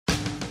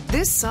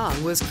This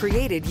song was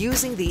created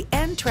using the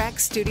N-Track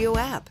Studio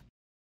app.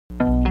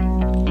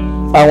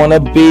 I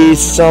wanna be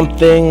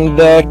something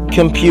that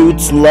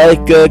computes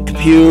like a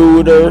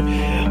computer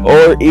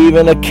or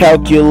even a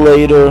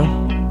calculator.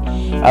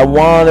 I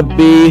wanna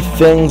be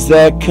things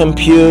that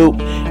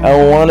compute.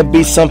 I wanna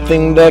be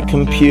something that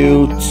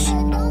computes.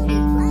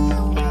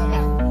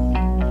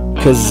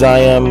 'Cause I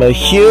am a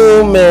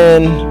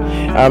human,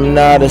 I'm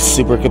not a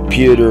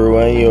supercomputer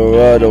when you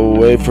run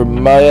away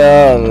from my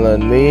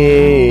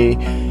colony.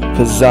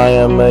 'Cause I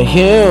am a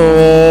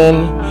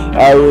human,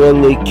 I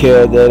really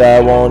care that I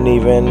won't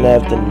even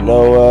have to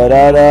know what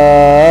I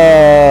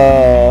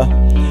do.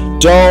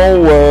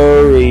 Don't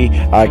worry,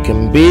 I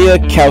can be a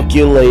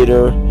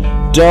calculator.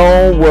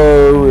 Don't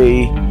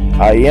worry,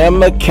 I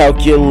am a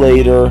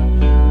calculator.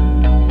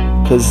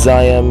 'Cause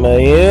I am a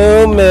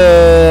human,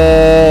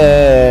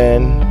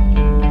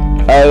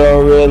 I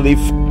don't really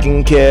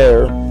fucking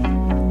care.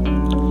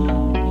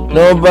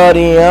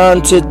 Nobody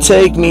on to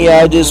take me,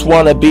 I just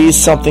wanna be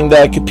something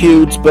that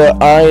computes, but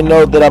I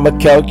know that I'm a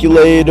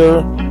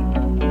calculator.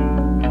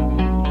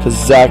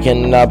 'Cause I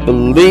cannot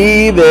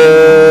believe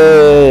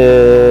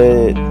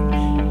it.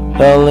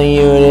 Only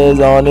unit is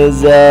on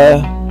his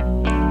ass.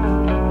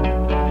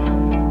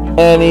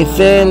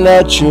 Anything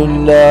that you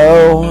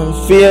know,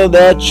 feel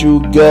that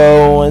you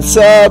go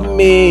inside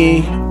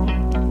me.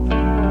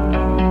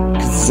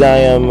 'Cause I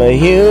am a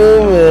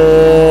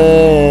human.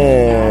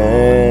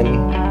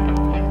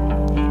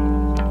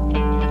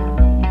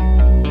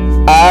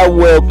 I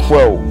will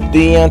quote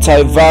the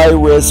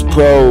antivirus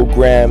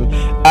program.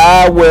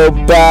 I will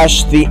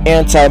bash the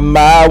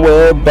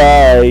anti-malware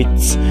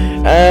bytes.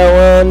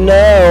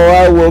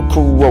 I will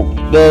quote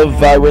the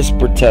virus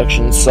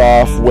protection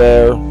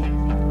software.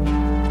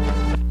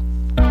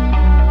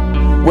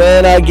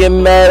 When I get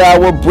mad, I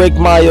will break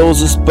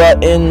Miles'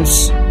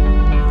 buttons.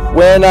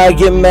 When I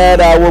get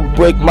mad, I will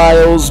break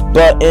Miles'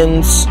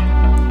 buttons.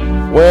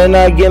 When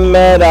I get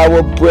mad, I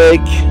will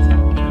break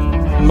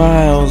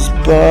Miles'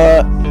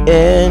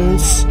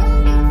 buttons.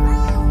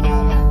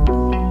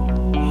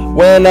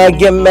 When I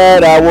get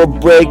mad, I will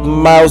break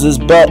Miles'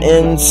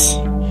 buttons.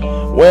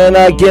 When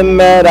I get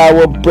mad, I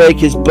will break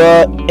his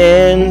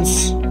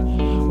buttons.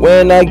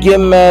 When I get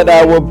mad,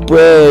 I will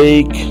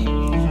break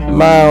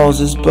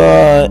Miles'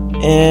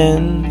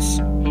 buttons.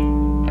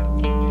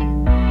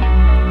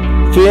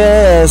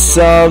 Feeling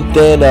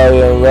something I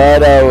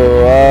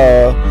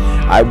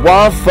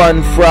want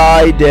Fun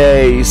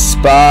Friday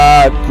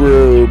spot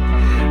group.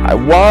 I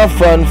want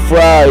Fun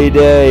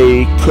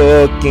Friday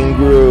cooking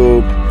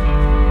group.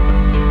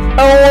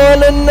 I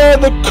want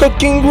another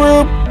cooking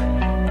group.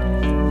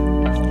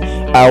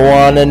 I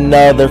want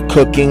another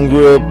cooking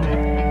group.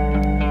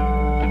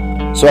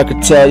 So I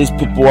could tell these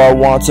people I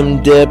want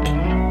some dip.